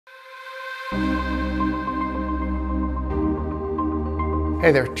Hey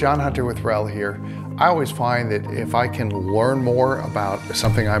there, John Hunter with Rel here. I always find that if I can learn more about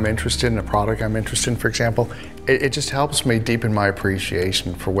something I'm interested in, a product I'm interested in, for example, it just helps me deepen my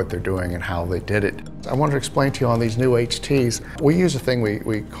appreciation for what they're doing and how they did it. I wanted to explain to you on these new HTs, we use a thing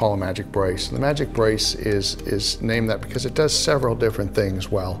we call a magic brace. The magic brace is named that because it does several different things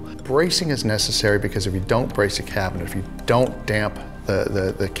well. Bracing is necessary because if you don't brace a cabinet, if you don't damp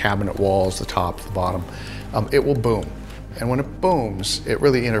the cabinet walls, the top, the bottom, it will boom. And when it booms, it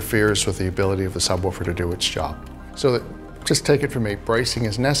really interferes with the ability of the subwoofer to do its job. So just take it from me, bracing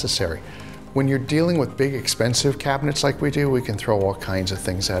is necessary. When you're dealing with big expensive cabinets like we do, we can throw all kinds of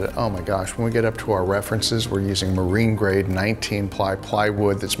things at it. Oh my gosh, when we get up to our references, we're using marine grade 19-ply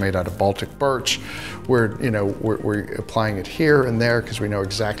plywood that's made out of Baltic Birch. We're applying it here and there because we know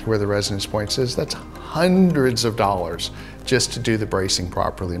exactly where the resonance points is. That's hundreds of dollars just to do the bracing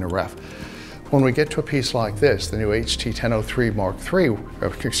properly in a ref. When we get to a piece like this, the new HT1003 Mark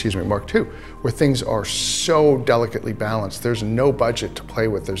II, where things are so delicately balanced, there's no budget to play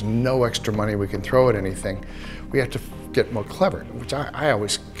with, there's no extra money we can throw at anything, we have to get more clever, which I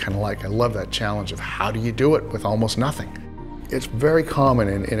always kind of like. I love that challenge of how do you do it with almost nothing. It's very common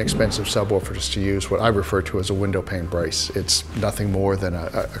in inexpensive subwoofers to use what I refer to as a window pane brace. It's nothing more than a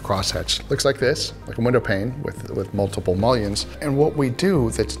crosshatch. Looks like this, like a window pane with multiple mullions. And what we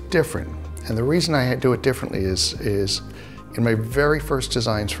do that's different, and the reason I do it differently is in my very first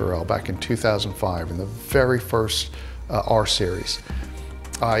designs for Rel back in 2005, in the very first R series,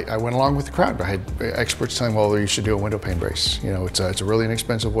 I went along with the crowd. I had experts telling me, well, you should do a window pane brace. You know, it's a really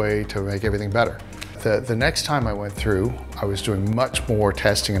inexpensive way to make everything better. The next time I went through, I was doing much more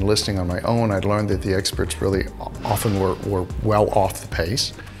testing and listening on my own. I'd learned that the experts really often were well off the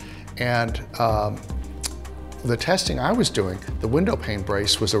pace. And the testing I was doing, the window pane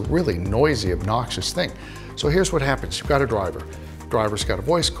brace was a really noisy, obnoxious thing. So here's what happens. You've got a driver. Driver's got a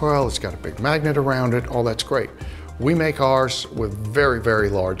voice coil, it's got a big magnet around it, all that's great. We make ours with very, very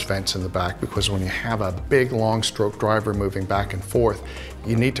large vents in the back because when you have a big long stroke driver moving back and forth,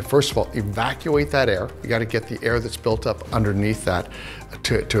 you need to first of all evacuate that air. You got to get the air that's built up underneath that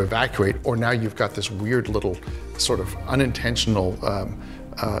to evacuate, or now you've got this weird little sort of unintentional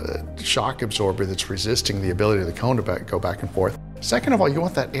shock absorber that's resisting the ability of the cone to go back and forth. Second of all, you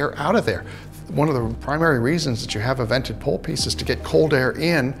want that air out of there. One of the primary reasons that you have a vented pole piece is to get cold air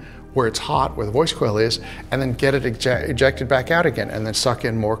in where it's hot, where the voice coil is, and then get it ejected back out again and then suck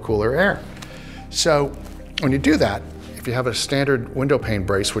in more cooler air. So when you do that, if you have a standard window pane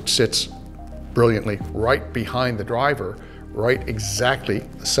brace which sits brilliantly right behind the driver, right exactly,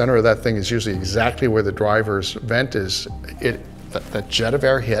 the center of that thing is usually exactly where the driver's vent is, that jet of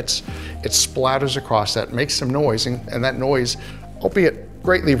air hits, it splatters across that, makes some noise, and that noise, albeit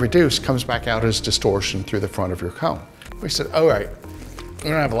greatly reduced, comes back out as distortion through the front of your cone. We said, all right, we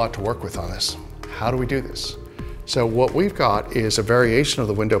don't have a lot to work with on this. How do we do this? So what we've got is a variation of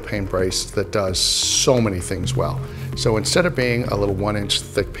the window pane brace that does so many things well. So instead of being a little 1-inch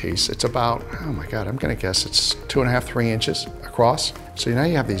thick piece, it's about, oh my God, I'm gonna guess it's 2.5, 3 inches across. So now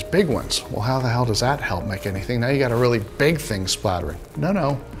you have these big ones. Well, how the hell does that help make anything? Now you got a really big thing splattering.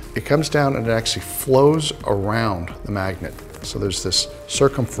 No, it comes down and it actually flows around the magnet. So there's this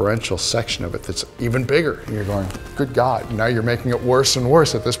circumferential section of it that's even bigger. And you're going, good God, now you're making it worse and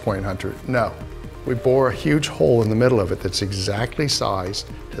worse at this point, Hunter. No, we bore a huge hole in the middle of it that's exactly sized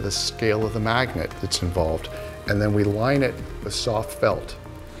to the scale of the magnet that's involved. And then we line it with soft felt.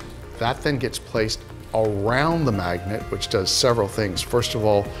 That then gets placed around the magnet, which does several things. First of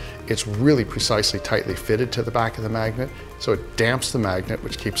all, it's really precisely tightly fitted to the back of the magnet, so it damps the magnet,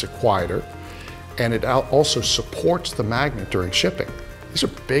 which keeps it quieter. And it also supports the magnet during shipping. These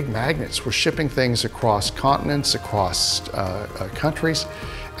are big magnets. We're shipping things across continents, across countries,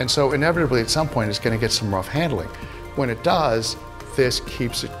 and so inevitably at some point it's going to get some rough handling. When it does, this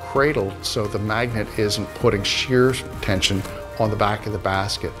keeps it cradled so the magnet isn't putting shear tension on the back of the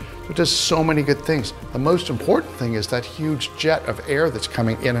basket. It does so many good things. The most important thing is that huge jet of air that's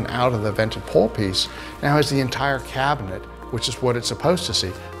coming in and out of the vented pole piece now has the entire cabinet, which is what it's supposed to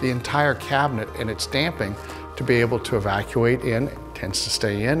see, the entire cabinet and its damping to be able to evacuate in. It tends to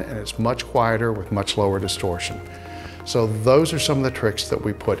stay in, and it's much quieter with much lower distortion. So those are some of the tricks that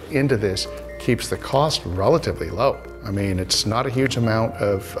we put into this. Keeps the cost relatively low. I mean, it's not a huge amount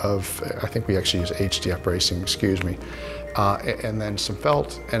of I think we actually use HDF bracing, excuse me, and then some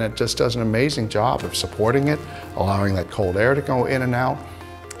felt, and it just does an amazing job of supporting it, allowing that cold air to go in and out,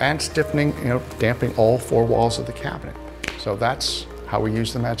 and stiffening, damping all 4 walls of the cabinet. So that's how we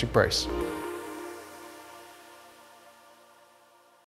use the magic brace.